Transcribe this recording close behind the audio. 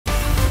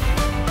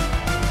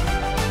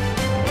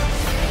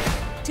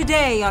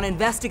Today on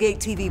Investigate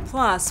TV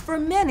Plus, for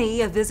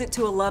many, a visit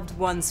to a loved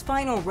one's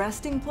final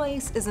resting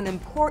place is an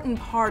important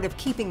part of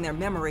keeping their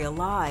memory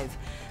alive.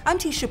 I'm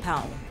Tisha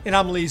Powell. And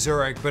I'm Lee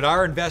Zurich, but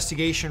our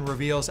investigation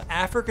reveals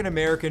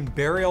African-American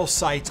burial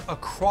sites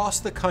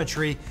across the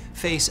country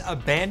face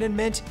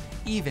abandonment,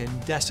 even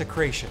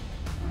desecration.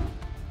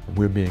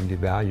 We're being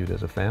devalued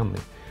as a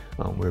family.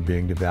 We're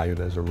being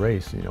devalued as a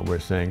race. We're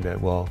saying that,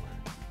 well,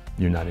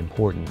 you're not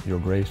important, your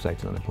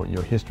gravesite's not important,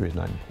 your history is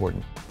not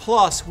important.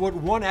 Plus, what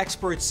one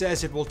expert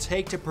says it will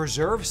take to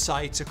preserve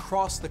sites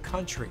across the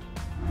country.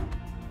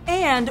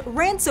 And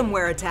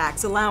ransomware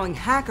attacks allowing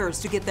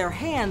hackers to get their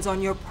hands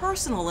on your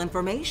personal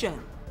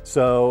information.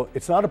 So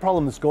it's not a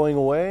problem that's going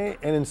away,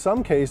 and in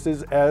some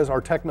cases, as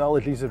our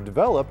technologies have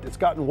developed, it's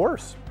gotten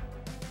worse.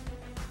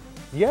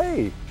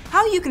 Yay!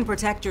 How you can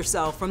protect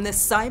yourself from this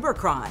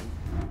cybercrime.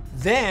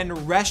 Then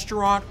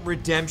restaurant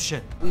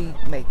redemption. We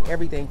make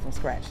everything from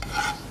scratch.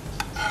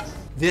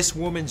 This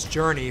woman's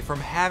journey from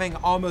having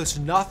almost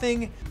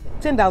nothing.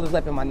 $10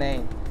 left in my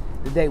name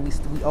the day we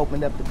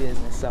opened up the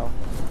business, so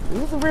it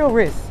was a real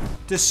risk.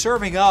 To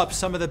serving up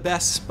some of the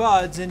best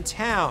spuds in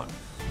town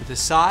with a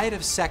side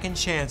of second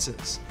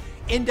chances.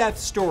 In-depth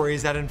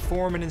stories that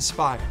inform and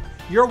inspire.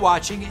 You're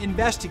watching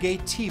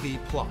Investigate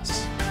TV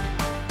Plus.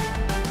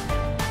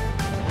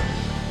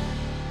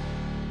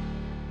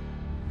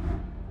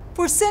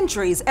 For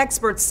centuries,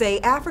 experts say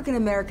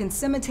African-American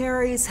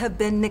cemeteries have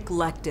been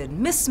neglected,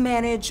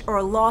 mismanaged,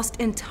 or lost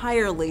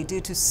entirely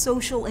due to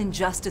social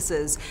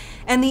injustices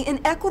and the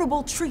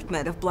inequitable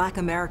treatment of Black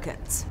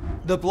Americans.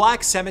 The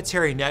Black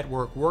Cemetery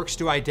Network works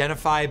to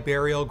identify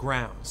burial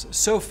grounds.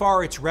 So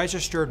far, it's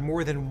registered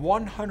more than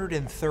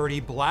 130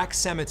 Black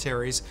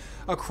cemeteries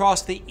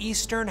across the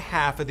eastern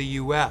half of the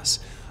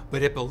U.S.,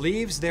 but it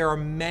believes there are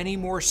many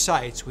more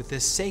sites with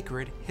this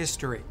sacred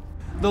history.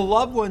 The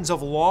loved ones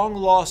of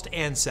long-lost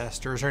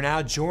ancestors are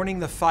now joining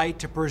the fight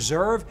to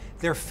preserve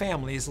their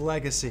family's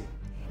legacy.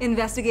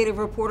 Investigative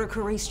reporter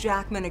Carice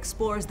Jackman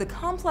explores the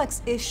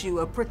complex issue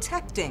of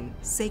protecting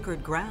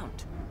sacred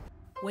ground.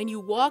 When you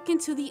walk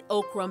into the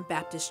Oak Run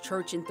Baptist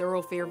Church in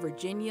Thoroughfare,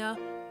 Virginia,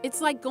 it's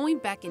like going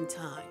back in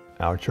time.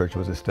 Our church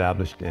was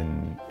established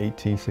in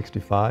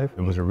 1865.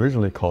 It was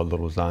originally called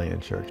Little Zion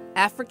Church.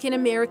 African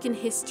American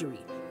history,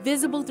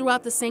 visible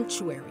throughout the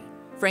sanctuary.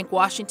 Frank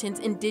Washington's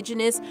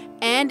indigenous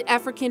and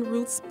African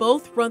roots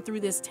both run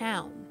through this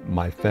town.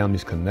 My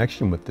family's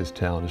connection with this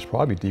town is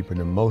probably deeper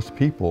than most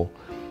people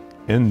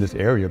in this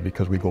area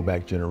because we go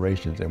back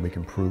generations and we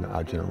can prove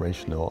our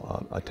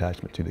generational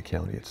attachment to the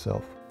county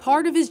itself.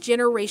 Part of his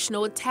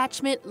generational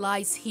attachment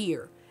lies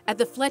here at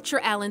the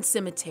Fletcher Allen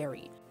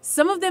Cemetery.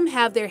 Some of them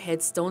have their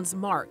headstones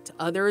marked,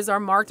 others are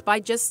marked by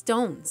just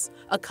stones,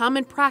 a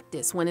common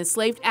practice when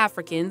enslaved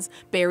Africans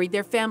buried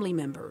their family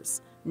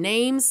members.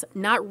 Names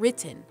not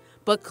written,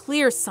 but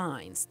clear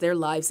signs their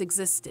lives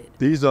existed.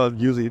 These are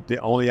usually the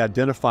only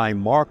identifying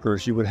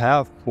markers you would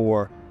have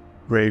for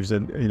graves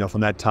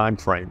from that time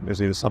frame.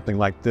 There's either something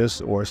like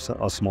this or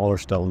a smaller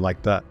stone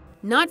like that.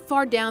 Not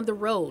far down the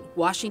road,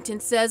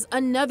 Washington says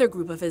another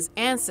group of his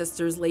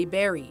ancestors lay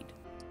buried.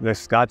 The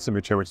Scott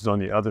Cemetery, which is on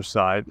the other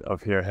side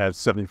of here, has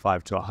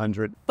 75 to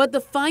 100. But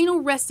the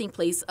final resting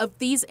place of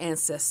these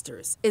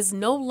ancestors is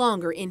no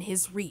longer in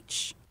his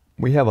reach.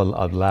 We have a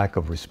lack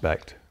of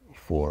respect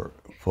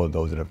for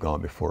those that have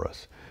gone before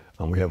us.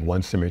 We have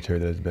one cemetery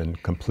that has been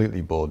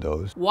completely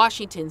bulldozed.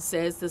 Washington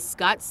says the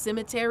Scott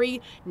Cemetery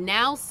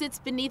now sits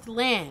beneath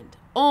land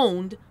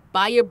owned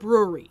by a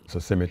brewery. It's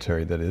a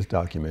cemetery that is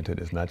documented.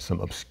 It's not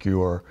some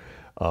obscure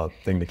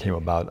thing that came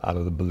about out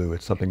of the blue.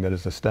 It's something that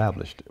is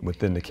established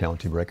within the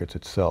county records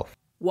itself.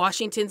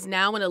 Washington's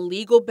now in a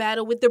legal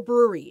battle with the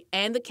brewery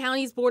and the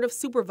county's board of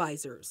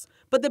supervisors,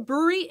 but the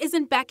brewery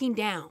isn't backing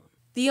down.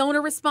 The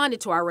owner responded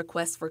to our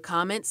request for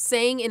comment,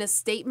 saying in a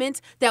statement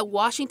that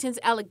Washington's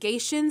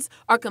allegations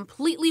are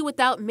completely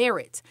without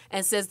merit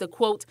and says the,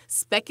 quote,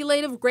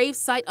 speculative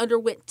gravesite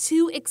underwent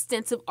 2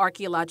 extensive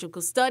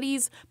archaeological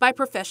studies by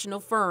professional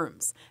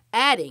firms,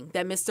 adding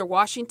that Mr.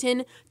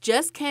 Washington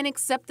just can't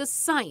accept the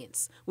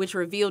science, which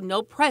revealed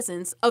no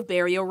presence of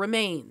burial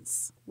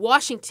remains.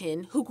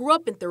 Washington, who grew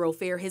up in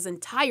Thoroughfare his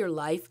entire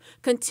life,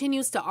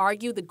 continues to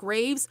argue the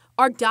graves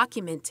are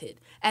documented,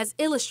 as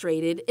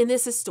illustrated in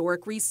this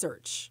historic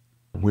research.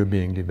 We're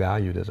being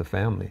devalued as a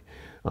family.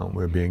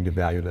 We're being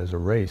devalued as a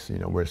race.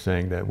 We're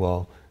saying that,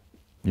 well,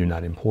 you're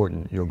not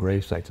important, your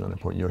gravesite's not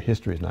important, your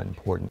history is not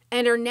important.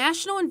 And our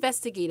national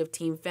investigative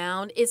team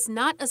found it's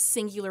not a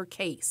singular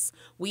case.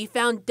 We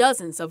found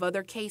dozens of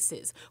other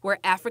cases where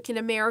African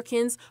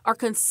Americans are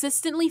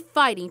consistently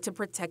fighting to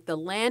protect the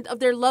land of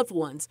their loved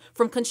ones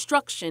from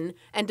construction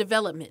and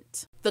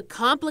development. The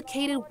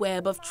complicated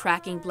web of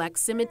tracking Black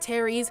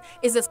cemeteries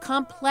is as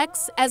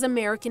complex as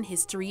American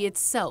history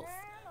itself.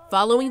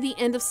 Following the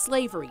end of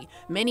slavery,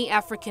 many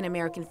African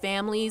American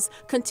families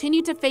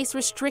continue to face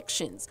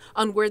restrictions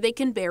on where they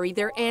can bury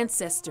their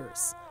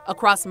ancestors.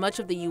 Across much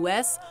of the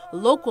U.S.,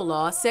 local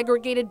law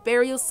segregated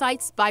burial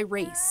sites by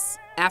race.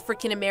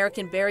 African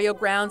American burial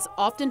grounds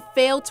often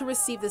fail to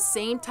receive the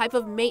same type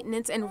of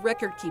maintenance and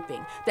record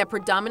keeping that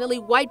predominantly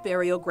white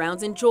burial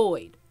grounds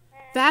enjoyed.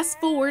 Fast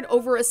forward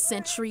over a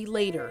century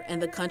later,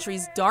 and the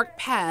country's dark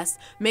past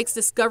makes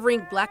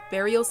discovering Black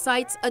burial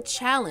sites a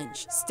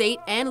challenge state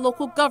and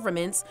local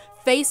governments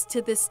face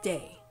to this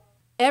day.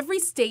 Every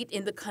state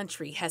in the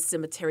country has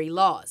cemetery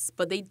laws,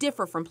 but they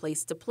differ from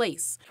place to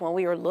place. When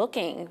we were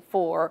looking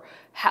for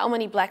how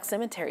many Black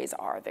cemeteries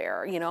are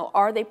there,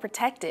 are they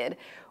protected,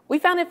 we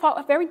found it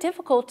very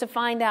difficult to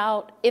find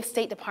out if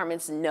state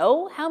departments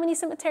know how many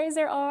cemeteries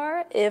there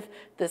are, if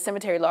the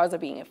cemetery laws are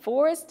being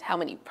enforced, how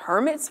many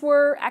permits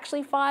were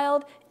actually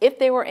filed, if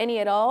there were any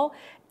at all.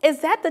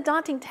 Is that the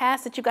daunting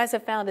task that you guys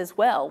have found as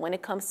well when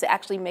it comes to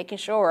actually making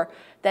sure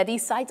that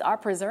these sites are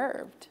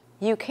preserved?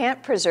 You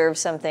can't preserve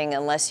something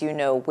unless you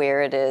know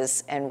where it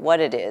is and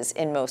what it is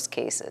in most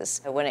cases.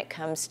 When it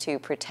comes to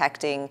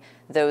protecting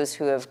those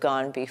who have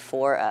gone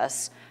before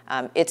us,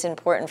 it's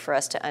important for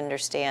us to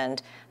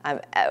understand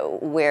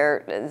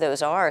where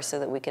those are so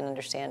that we can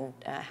understand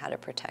how to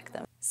protect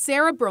them.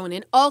 Sarah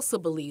Bronin also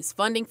believes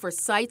funding for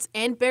sites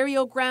and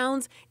burial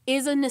grounds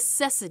is a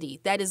necessity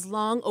that is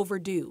long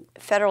overdue.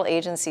 Federal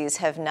agencies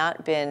have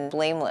not been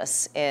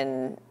blameless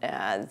in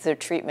the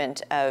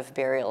treatment of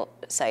burial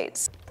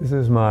sites. This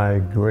is my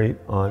great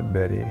Aunt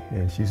Betty,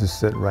 and she used to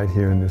sit right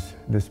here in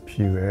this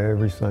pew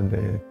every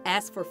Sunday.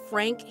 As for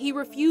Frank, he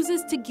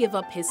refuses to give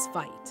up his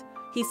fight.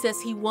 He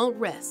says he won't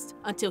rest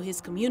until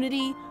his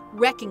community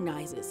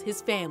recognizes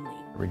his family.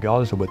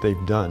 Regardless of what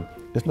they've done,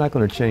 it's not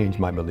going to change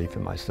my belief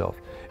in myself.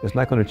 It's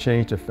not going to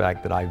change the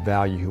fact that I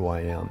value who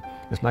I am.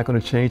 It's not going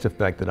to change the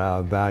fact that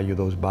I value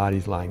those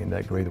bodies lying in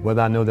that grave.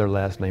 Whether I know their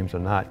last names or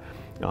not,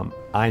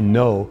 I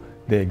know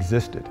they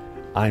existed.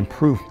 I'm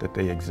proof that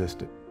they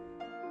existed.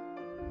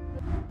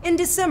 In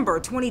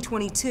December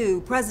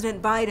 2022,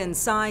 President Biden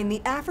signed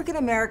the African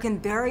American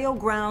Burial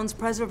Grounds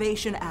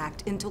Preservation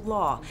Act into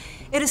law.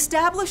 It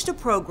established a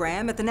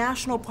program at the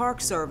National Park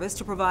Service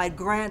to provide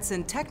grants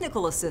and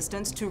technical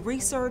assistance to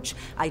research,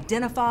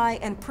 identify,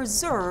 and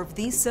preserve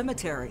these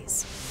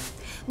cemeteries.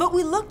 But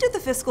we looked at the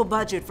fiscal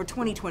budget for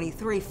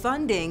 2023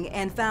 funding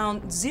and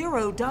found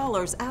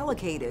 $0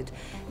 allocated.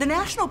 The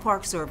National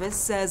Park Service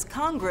says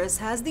Congress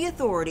has the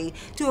authority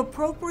to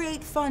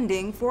appropriate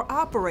funding for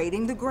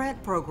operating the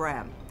grant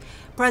program.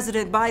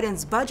 President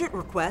Biden's budget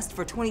request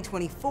for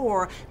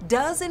 2024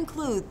 does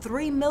include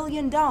 $3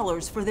 million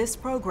for this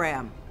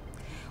program.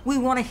 We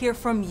want to hear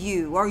from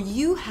you. Are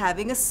you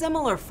having a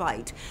similar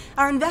fight?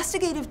 Our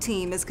investigative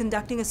team is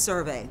conducting a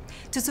survey.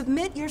 To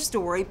submit your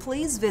story,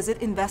 please visit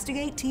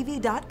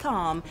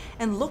InvestigateTV.com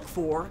and look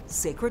for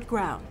Sacred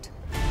Ground.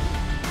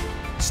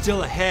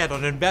 Still ahead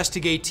on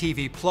Investigate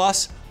TV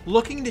Plus,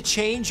 looking to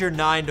change your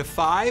 9 to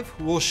 5?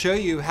 We'll show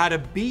you how to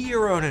be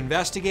your own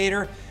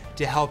investigator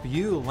to help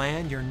you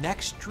land your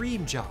next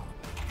dream job.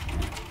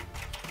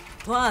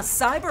 Plus,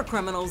 cyber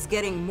criminals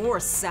getting more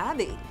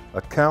savvy.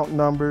 Account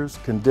numbers,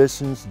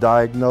 conditions,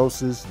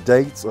 diagnosis,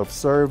 dates of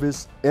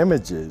service,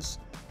 images,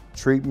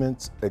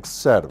 treatments,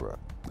 etc.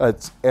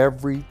 It's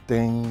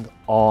everything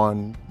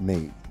on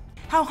me.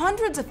 How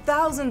hundreds of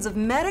thousands of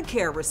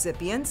Medicare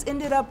recipients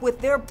ended up with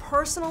their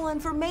personal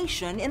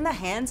information in the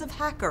hands of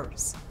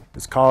hackers.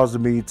 It's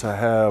causing me to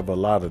have a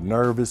lot of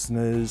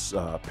nervousness,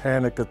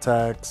 panic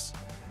attacks,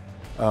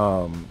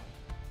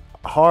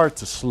 hard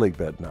to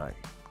sleep at night,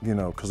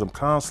 because I'm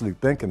constantly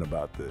thinking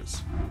about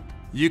this.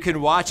 You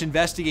can watch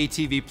Investigate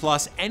TV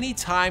Plus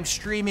anytime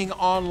streaming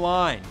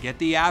online. Get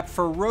the app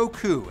for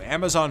Roku,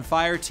 Amazon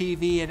Fire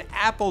TV, and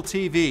Apple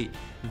TV.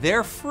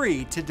 They're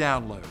free to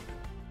download.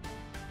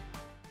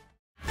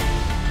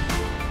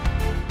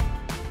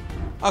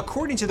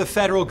 According to the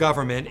federal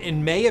government,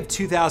 in May of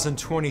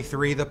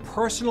 2023, the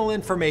personal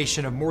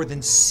information of more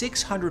than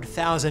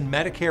 600,000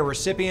 Medicare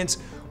recipients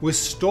was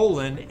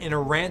stolen in a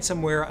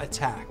ransomware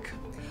attack.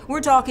 We're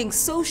talking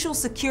social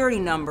security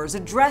numbers,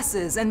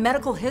 addresses, and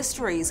medical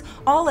histories,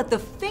 all at the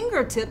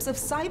fingertips of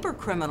cyber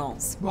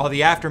criminals. While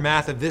the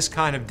aftermath of this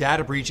kind of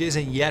data breach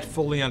isn't yet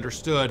fully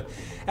understood,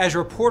 as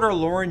reporter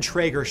Lauren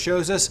Traeger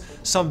shows us,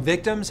 some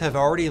victims have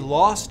already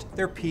lost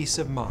their peace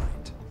of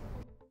mind.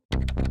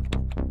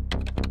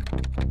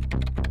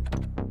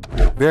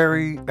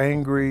 Very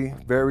angry,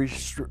 very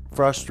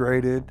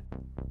frustrated.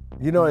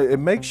 It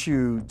makes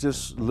you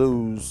just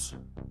lose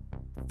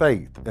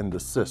faith in the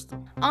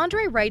system.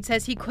 Andre Wright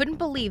says he couldn't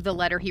believe the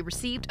letter he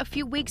received a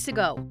few weeks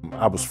ago.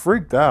 I was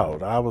freaked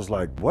out. I was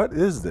like, what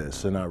is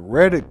this? And I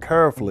read it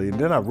carefully, and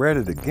then I read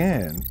it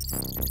again.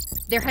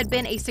 There had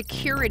been a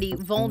security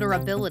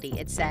vulnerability,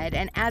 it said,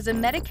 and as a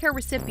Medicare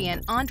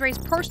recipient, Andre's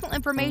personal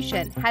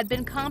information had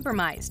been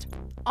compromised.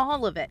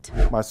 All of it.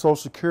 My social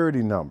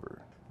security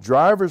number,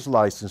 driver's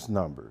license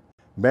number,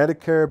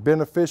 Medicare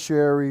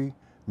beneficiary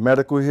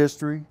medical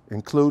history,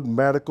 including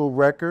medical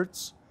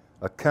records,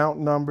 account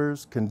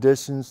numbers,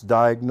 conditions,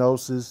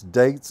 diagnosis,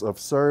 dates of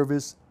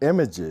service,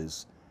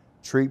 images,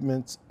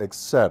 treatments,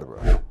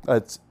 etc.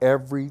 It's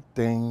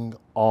everything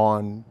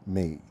on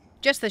me.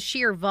 Just the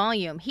sheer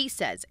volume, he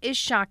says, is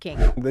shocking.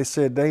 They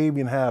said they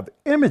even have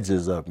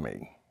images of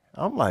me.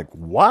 I'm like,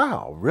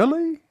 wow,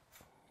 really?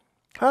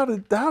 How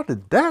did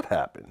that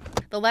happen?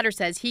 The letter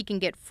says he can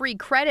get free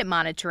credit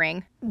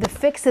monitoring. The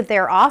fix that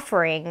they're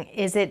offering,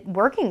 is it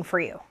working for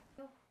you?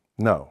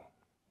 No.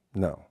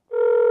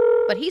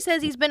 But he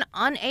says he's been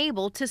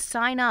unable to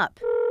sign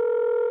up.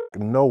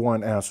 No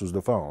one answers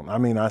the phone. I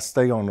mean, I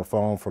stay on the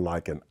phone for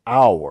like an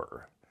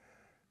hour.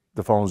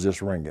 The phone's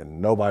just ringing.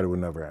 Nobody would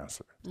never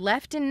answer.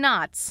 Left in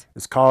knots.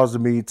 It's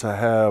causing me to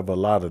have a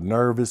lot of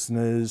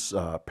nervousness,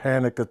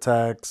 panic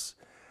attacks,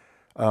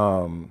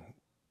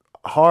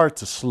 hard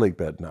to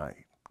sleep at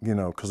night,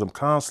 because I'm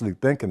constantly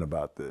thinking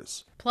about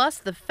this. Plus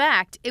the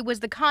fact it was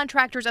the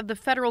contractors of the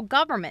federal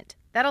government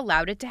that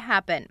allowed it to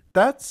happen.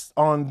 That's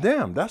on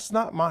them. That's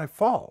not my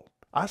fault.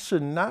 I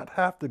should not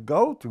have to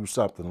go through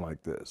something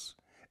like this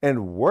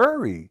and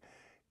worry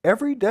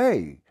every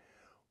day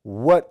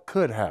what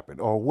could happen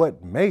or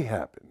what may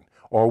happen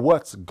or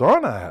what's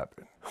gonna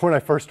happen. When I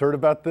first heard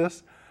about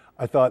this,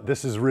 I thought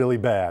this is really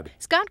bad.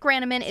 Scott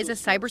Graneman is a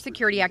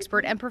cybersecurity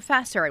expert and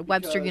professor at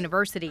Webster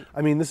University.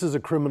 I mean, this is a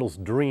criminal's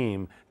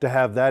dream to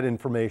have that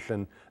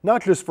information,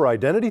 not just for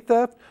identity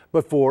theft,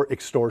 but for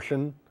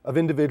extortion of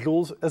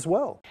individuals as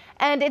well.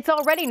 And it's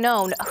already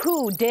known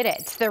who did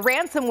it. The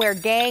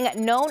ransomware gang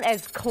known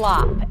as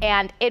CLOP.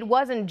 And it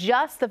wasn't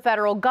just the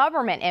federal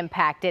government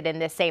impacted in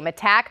this same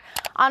attack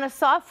on a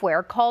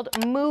software called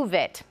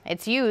MoveIt.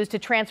 It's used to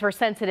transfer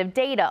sensitive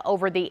data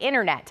over the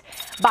internet.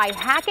 By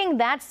hacking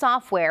that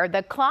software,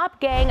 the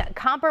CLOP gang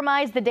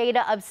compromised the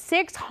data of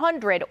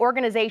 600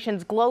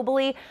 organizations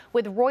globally,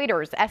 with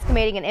Reuters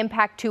estimating an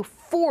impact to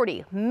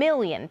 40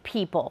 million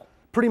people.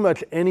 Pretty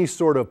much any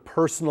sort of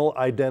personal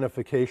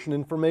identification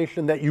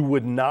information that you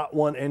would not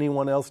want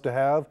anyone else to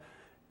have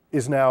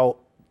is now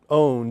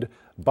owned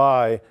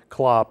by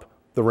CLOP,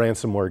 the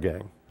ransomware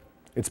gang.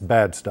 It's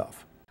bad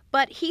stuff.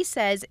 But he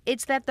says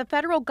it's that the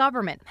federal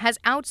government has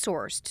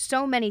outsourced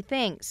so many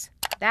things.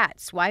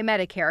 That's why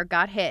Medicare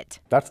got hit.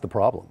 That's the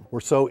problem.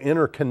 We're so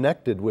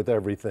interconnected with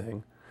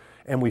everything,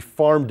 and we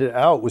farmed it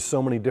out with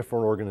so many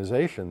different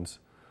organizations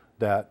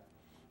that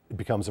it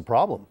becomes a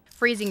problem.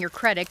 Freezing your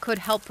credit could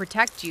help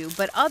protect you,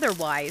 but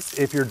otherwise,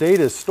 if your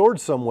data is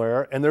stored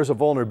somewhere and there's a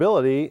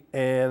vulnerability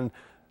and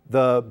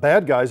the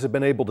bad guys have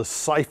been able to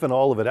siphon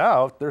all of it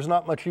out, there's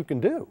not much you can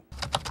do.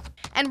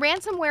 And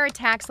ransomware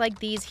attacks like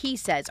these, he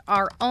says,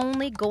 are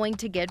only going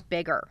to get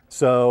bigger.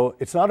 So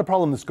it's not a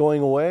problem that's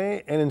going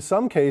away, and in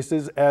some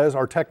cases, as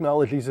our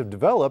technologies have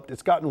developed,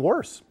 it's gotten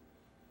worse.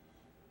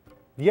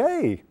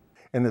 Yay!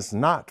 And it's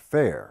not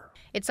fair.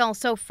 It's all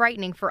so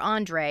frightening for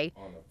Andre,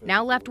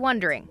 now left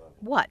wondering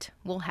what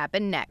will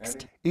happen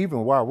next.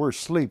 Even while we're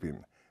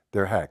sleeping,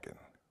 they're hacking.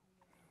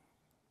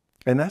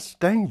 And that's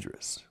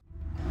dangerous.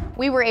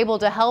 We were able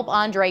to help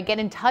Andre get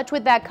in touch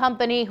with that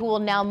company who will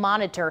now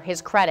monitor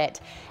his credit.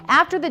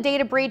 After the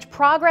data breach,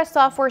 Progress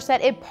Software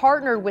said it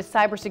partnered with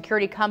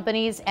cybersecurity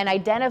companies and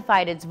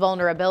identified its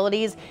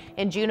vulnerabilities.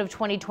 In June of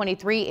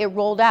 2023, it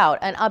rolled out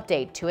an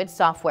update to its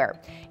software.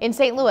 In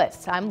St.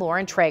 Louis, I'm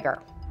Lauren Traeger.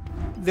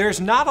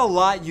 There's not a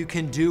lot you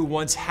can do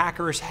once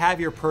hackers have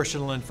your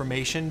personal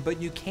information,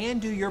 but you can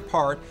do your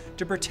part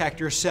to protect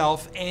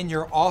yourself and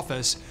your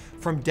office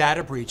from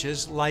data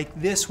breaches like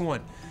this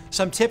one.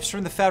 Some tips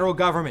from the federal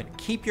government: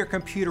 keep your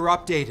computer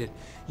updated,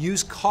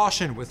 use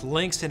caution with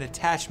links and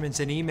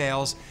attachments in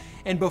emails,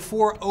 and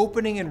before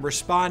opening and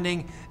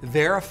responding,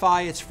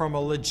 verify it's from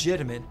a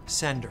legitimate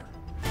sender.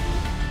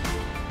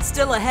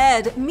 Still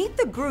ahead, meet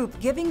the group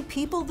giving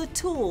people the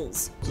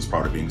tools. It's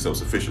part of being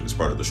self-sufficient. It's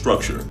part of the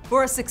structure.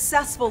 For a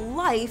successful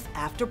life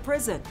after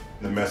prison.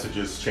 The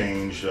messages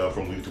change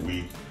from week to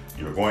week.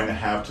 You're going to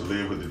have to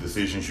live with the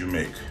decisions you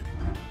make.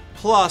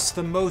 Plus,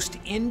 the most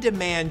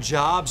in-demand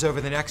jobs over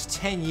the next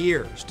 10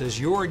 years. Does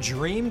your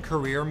dream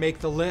career make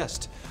the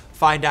list?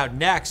 Find out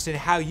next and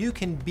how you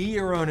can be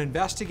your own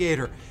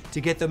investigator to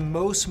get the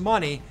most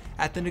money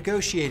at the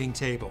negotiating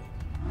table.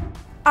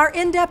 Our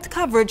in-depth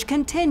coverage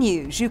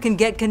continues. You can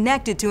get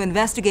connected to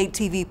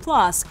InvestigateTV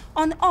Plus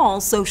on all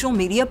social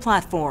media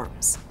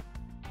platforms.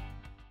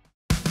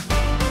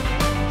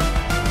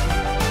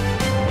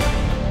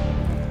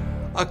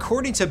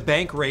 According to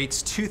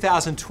Bankrate's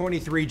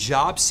 2023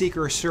 job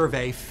seeker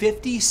survey,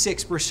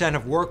 56%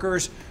 of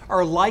workers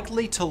are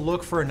likely to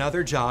look for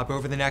another job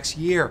over the next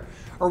year.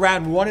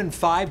 Around 1 in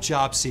 5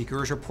 job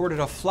seekers reported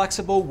a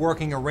flexible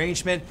working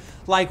arrangement,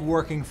 like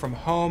working from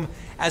home,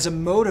 as a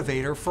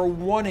motivator for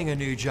wanting a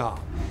new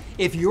job.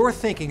 If you're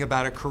thinking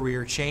about a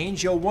career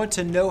change, you'll want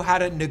to know how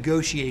to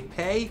negotiate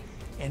pay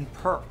and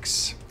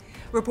perks.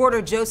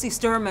 Reporter Josie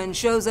Sturman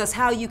shows us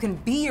how you can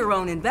be your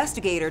own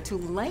investigator to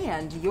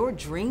land your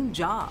dream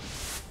job.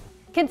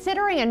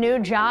 Considering a new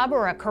job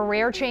or a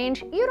career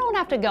change, you don't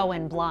have to go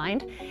in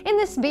blind. In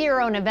this Be Your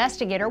Own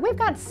Investigator, we've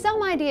got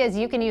some ideas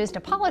you can use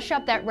to polish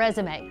up that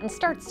resume and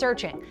start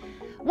searching.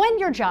 When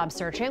you're job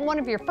searching, one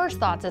of your first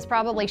thoughts is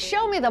probably,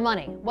 show me the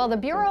money. Well, the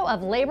Bureau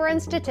of Labor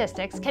and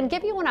Statistics can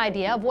give you an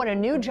idea of what a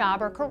new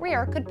job or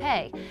career could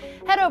pay.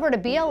 Head over to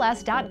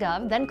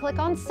BLS.gov, then click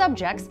on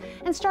Subjects,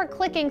 and start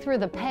clicking through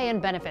the Pay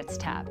and Benefits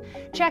tab.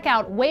 Check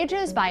out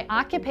Wages by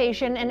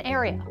Occupation and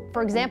Area.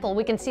 For example,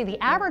 we can see the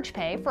average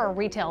pay for a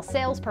retail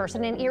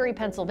salesperson in Erie,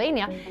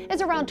 Pennsylvania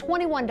is around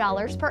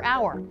 $21 per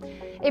hour.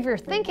 If you're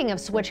thinking of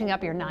switching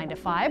up your 9 to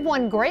 5,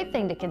 one great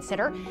thing to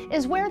consider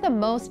is where the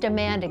most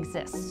demand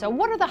exists. So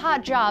what are the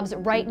hot jobs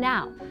right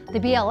now? The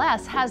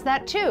BLS has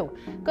that too.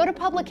 Go to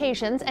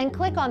Publications and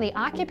click on the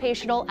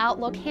Occupational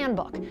Outlook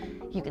Handbook.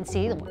 You can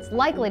see what's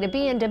likely to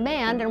be in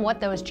demand and what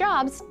those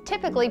jobs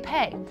typically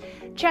pay.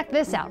 Check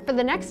this out. For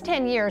the next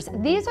 10 years,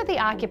 these are the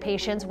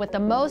occupations with the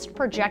most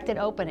projected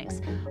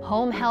openings: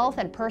 home health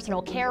and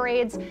personal care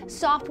aides,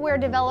 software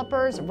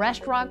developers,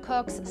 restaurant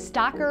cooks,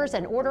 stockers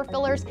and order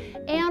fillers,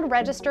 and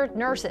registered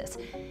nurses.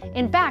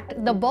 In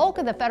fact, the bulk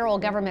of the federal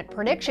government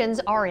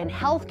predictions are in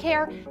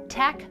healthcare,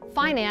 tech,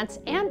 finance,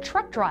 and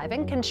truck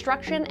driving,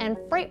 construction, and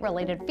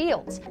freight-related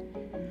fields.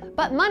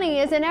 But money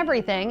isn't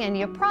everything, and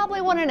you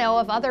probably want to know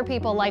if other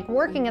people like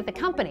working at the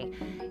company.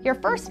 Your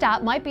first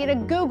stop might be to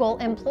Google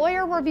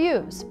employer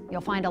reviews.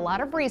 You'll find a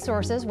lot of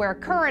resources where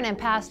current and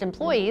past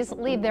employees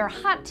leave their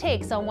hot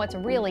takes on what's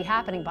really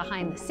happening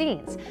behind the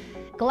scenes.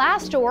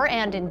 Glassdoor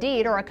and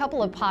Indeed are a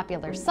couple of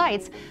popular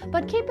sites,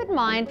 but keep in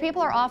mind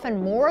people are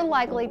often more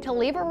likely to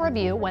leave a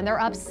review when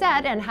they're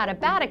upset and had a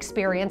bad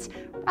experience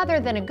rather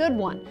than a good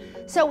one.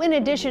 So in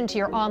addition to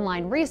your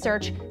online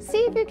research, see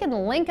if you can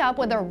link up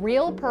with a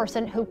real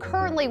person who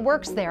currently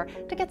works there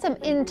to get some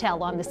intel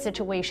on the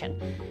situation.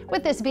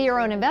 With this Be Your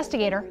Own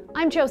Investigator,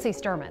 I'm Josie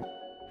Sturman.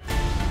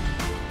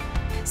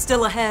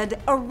 Still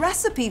ahead, a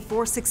recipe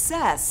for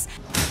success.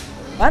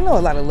 I know a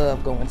lot of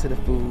love going to the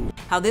food.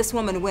 How this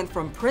woman went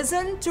from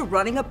prison to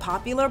running a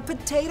popular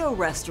potato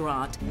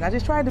restaurant. And I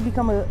just tried to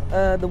become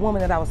the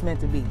woman that I was meant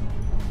to be.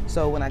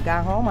 So when I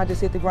got home, I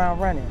just hit the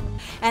ground running.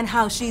 And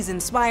how she's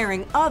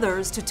inspiring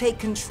others to take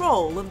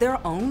control of their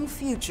own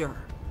future.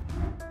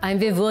 I'm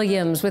Viv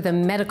Williams with a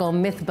medical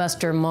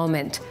mythbuster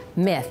moment.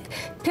 Myth: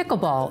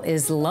 pickleball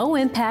is low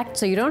impact,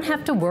 so you don't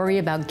have to worry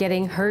about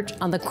getting hurt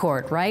on the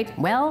court, right?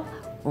 Well,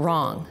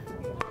 wrong.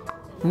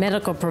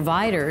 Medical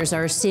providers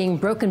are seeing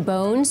broken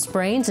bones,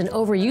 sprains, and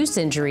overuse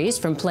injuries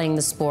from playing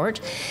the sport.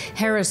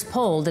 Harris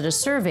Poll did a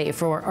survey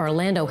for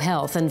Orlando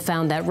Health and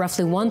found that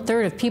roughly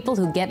 1/3 of people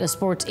who get a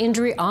sports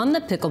injury on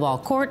the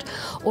pickleball court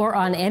or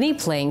on any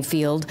playing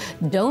field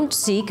don't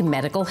seek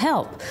medical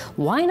help.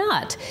 Why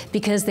not?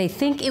 Because they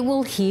think it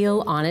will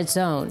heal on its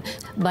own.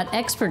 But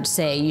experts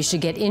say you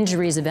should get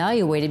injuries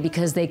evaluated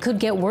because they could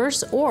get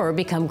worse or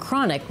become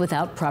chronic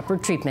without proper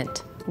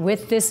treatment.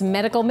 With this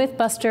medical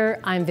mythbuster,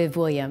 I'm Viv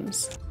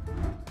Williams.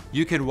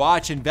 You can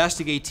watch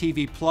Investigate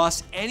TV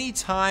Plus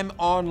anytime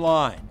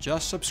online.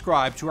 Just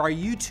subscribe to our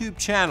YouTube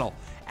channel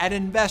at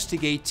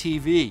Investigate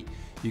TV.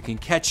 You can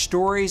catch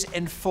stories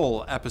and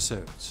full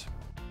episodes.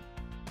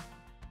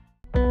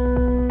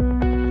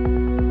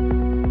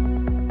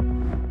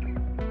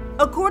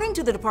 According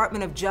to the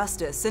Department of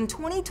Justice, in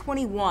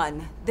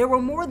 2021, there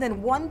were more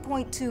than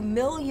 1.2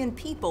 million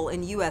people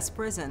in U.S.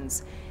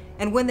 prisons.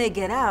 And when they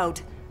get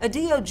out, a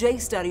DOJ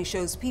study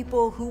shows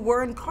people who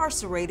were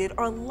incarcerated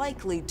are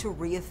likely to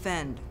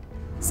reoffend.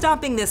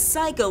 Stopping this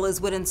cycle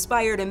is what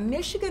inspired a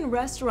Michigan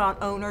restaurant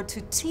owner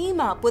to team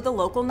up with a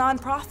local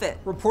nonprofit.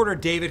 Reporter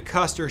David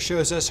Custer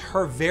shows us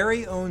her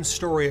very own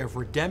story of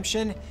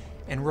redemption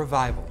and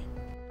revival.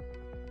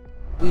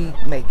 We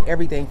make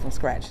everything from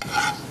scratch.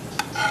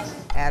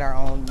 Add our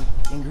own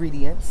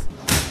ingredients.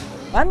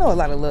 I know a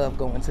lot of love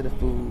going to the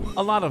food.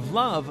 A lot of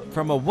love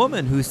from a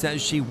woman who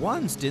says she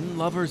once didn't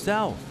love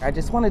herself. I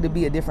just wanted to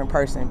be a different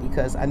person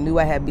because I knew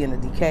I had been a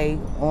decay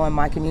on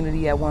my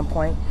community at one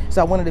point. So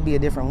I wanted to be a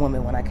different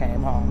woman when I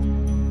came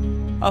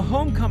home. A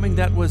homecoming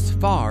that was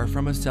far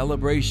from a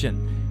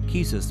celebration.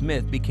 Keisha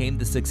Smith became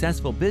the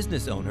successful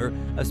business owner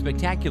of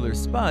Spectacular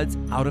Spuds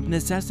out of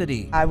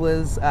necessity. I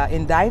was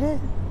indicted,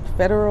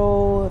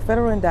 federal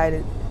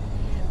indicted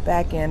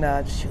back in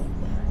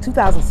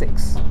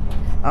 2006.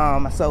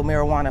 I sold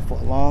marijuana for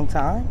a long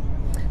time,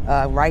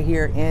 right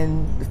here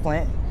in the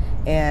Flint.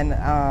 And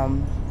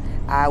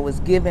I was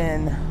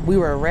given, we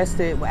were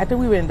arrested, after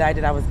we were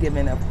indicted, I was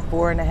given a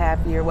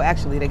 4.5 year, well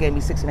actually they gave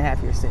me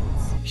 6.5 year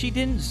sentence. She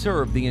didn't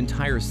serve the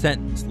entire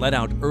sentence, let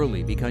out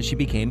early because she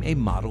became a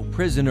model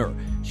prisoner.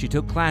 She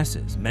took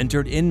classes,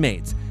 mentored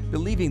inmates,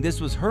 believing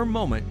this was her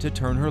moment to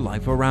turn her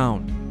life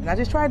around. And I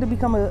just tried to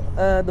become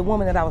the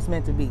woman that I was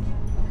meant to be.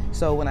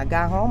 So when I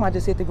got home, I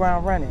just hit the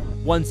ground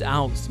running. Once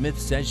out, Smith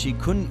says she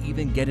couldn't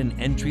even get an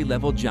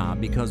entry-level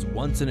job because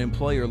once an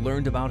employer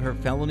learned about her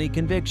felony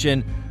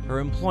conviction, her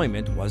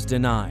employment was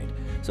denied.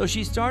 So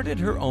she started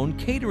her own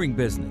catering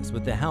business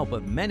with the help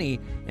of many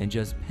and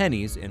just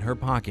pennies in her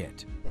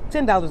pocket.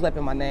 $10 left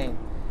in my name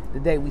the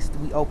day we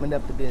opened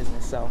up the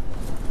business, so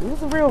it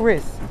was a real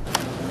risk.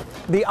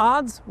 The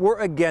odds were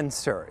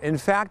against her. In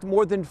fact,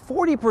 more than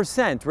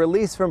 40%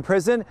 released from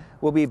prison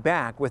will be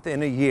back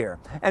within a year.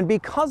 And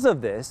because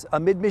of this, a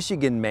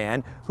mid-Michigan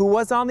man who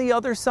was on the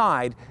other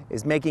side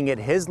is making it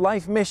his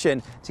life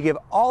mission to give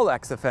all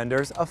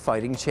ex-offenders a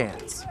fighting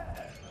chance.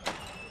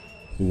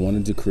 We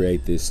wanted to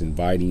create this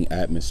inviting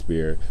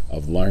atmosphere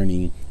of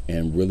learning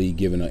and really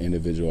giving an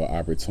individual an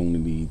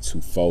opportunity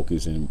to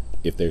focus, and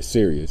if they're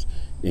serious,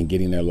 in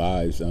getting their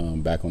lives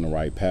back on the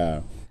right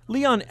path.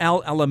 Leon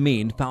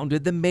Al-Alamin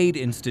founded the MAID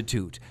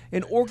Institute,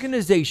 an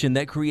organization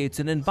that creates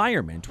an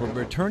environment where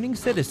returning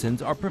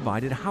citizens are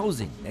provided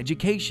housing,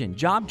 education,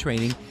 job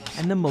training,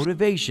 and the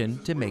motivation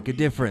to make a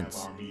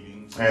difference.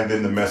 And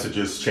then the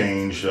messages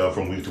change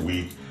from week to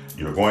week.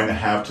 You're going to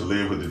have to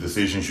live with the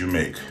decisions you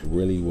make. There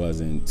really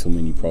wasn't too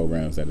many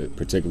programs that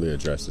particularly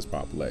address this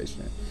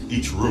population.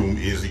 Each room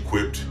is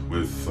equipped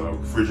with a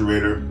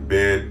refrigerator,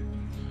 bed,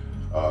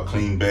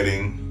 clean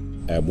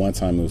bedding. At one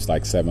time, it was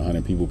like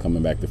 700 people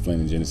coming back to Flint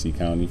and Genesee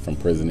County from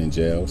prison and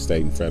jail,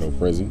 state and federal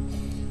prison,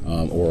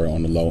 or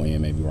on the low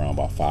end, maybe around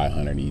about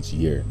 500 each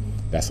year.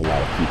 That's a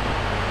lot of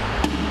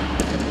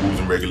people. Rules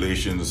and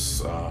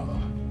regulations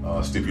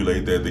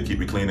stipulate that they keep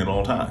it clean at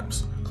all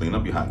times. Clean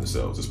up behind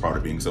themselves. It's part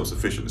of being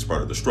self-sufficient. It's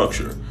part of the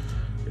structure.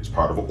 It's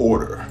part of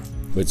order.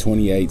 But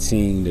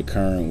 2018, the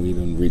current, we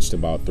done reached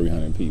about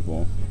 300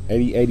 people.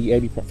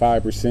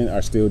 85%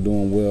 are still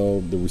doing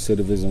well. The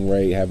recidivism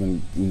rate,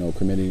 haven't,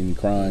 committed any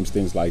crimes,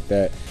 things like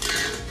that.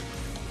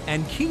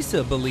 And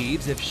Kisa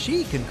believes if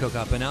she can cook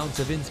up an ounce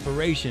of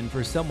inspiration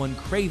for someone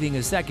craving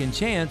a second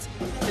chance,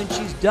 then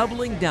she's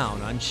doubling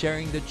down on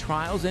sharing the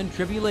trials and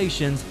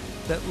tribulations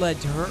that led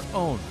to her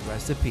own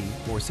recipe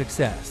for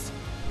success.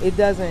 It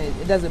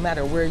doesn't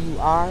matter where you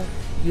are.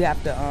 You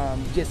have to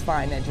just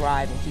find that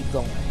drive and keep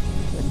going.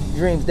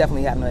 Dreams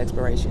definitely have no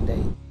expiration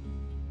date.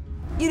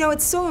 You know,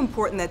 it's so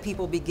important that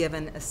people be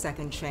given a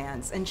second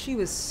chance, and she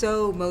was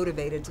so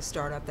motivated to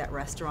start up that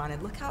restaurant,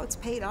 and look how it's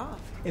paid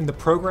off. And the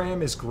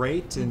program is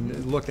great,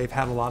 and look, they've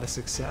had a lot of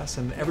success,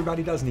 and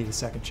everybody does need a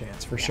second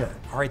chance, for sure.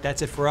 All right,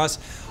 that's it for us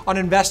on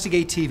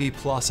Investigate TV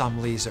Plus.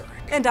 I'm Lee Zurich.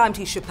 And I'm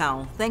T.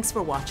 Chappelle. Thanks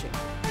for watching.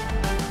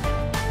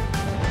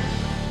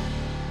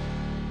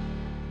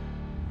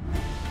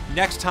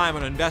 Next time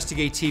on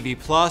Investigate TV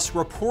Plus,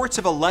 reports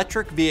of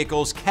electric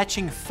vehicles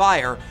catching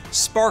fire,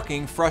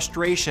 sparking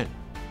frustration.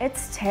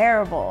 It's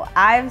terrible.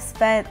 I've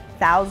spent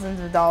thousands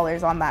of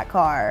dollars on that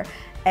car,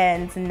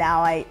 and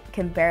now I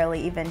can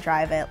barely even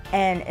drive it,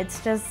 and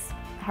it's just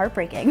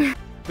heartbreaking.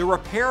 The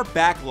repair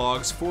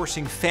backlogs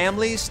forcing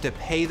families to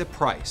pay the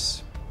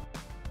price.